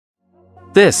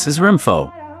This is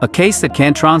RimFo, a case that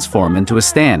can transform into a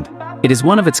stand. It is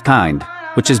one of its kind,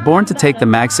 which is born to take the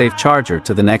MagSafe Charger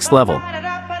to the next level.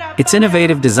 Its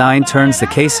innovative design turns the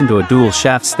case into a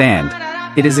dual-shaft stand.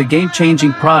 It is a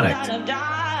game-changing product.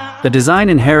 The design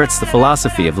inherits the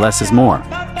philosophy of less is more.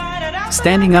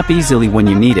 Standing up easily when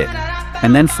you need it,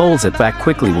 and then folds it back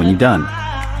quickly when you're done.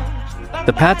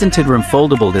 The patented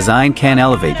RimFoldable design can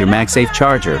elevate your MagSafe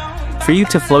Charger for you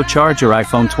to flow charge your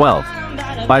iPhone 12.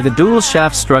 By the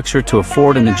dual-shaft structure to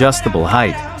afford an adjustable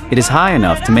height, it is high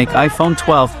enough to make iPhone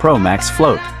 12 Pro Max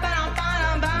float.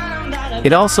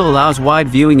 It also allows wide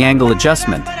viewing angle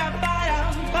adjustment.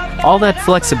 All that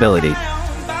flexibility,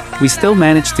 we still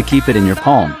manage to keep it in your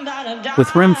palm. With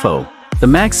RimFo, the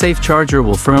MagSafe Charger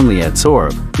will firmly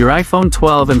absorb your iPhone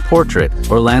 12 in portrait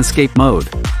or landscape mode.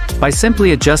 By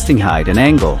simply adjusting height and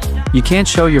angle, you can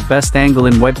show your best angle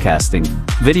in webcasting,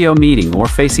 video meeting or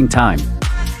facing time.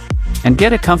 And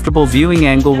get a comfortable viewing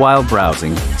angle while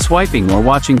browsing, swiping or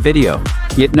watching video,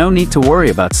 yet no need to worry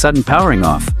about sudden powering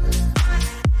off.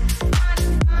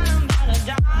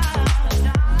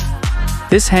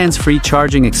 This hands-free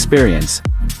charging experience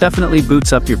definitely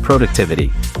boosts up your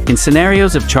productivity in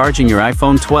scenarios of charging your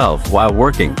iPhone 12 while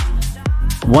working.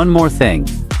 One more thing,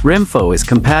 RimFo is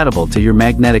compatible to your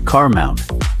magnetic car mount.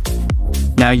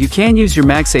 Now you can use your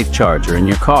MagSafe Charger in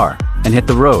your car and hit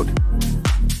the road.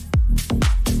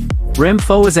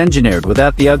 RimFo is engineered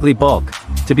without the ugly bulk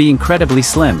to be incredibly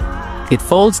slim. It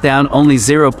folds down only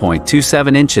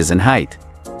 0.27 inches in height.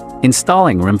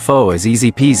 Installing RimFo is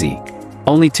easy peasy.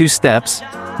 Only 2 steps,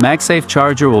 MagSafe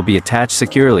Charger will be attached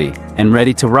securely and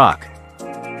ready to rock.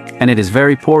 And it is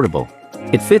very portable.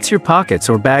 It fits your pockets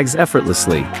or bags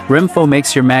effortlessly. RimFo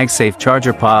makes your MagSafe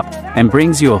Charger pop and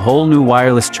brings you a whole new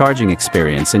wireless charging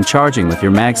experience in charging with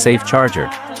your MagSafe Charger.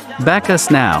 Back us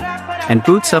now and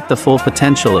boots up the full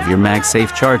potential of your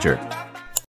MagSafe Charger.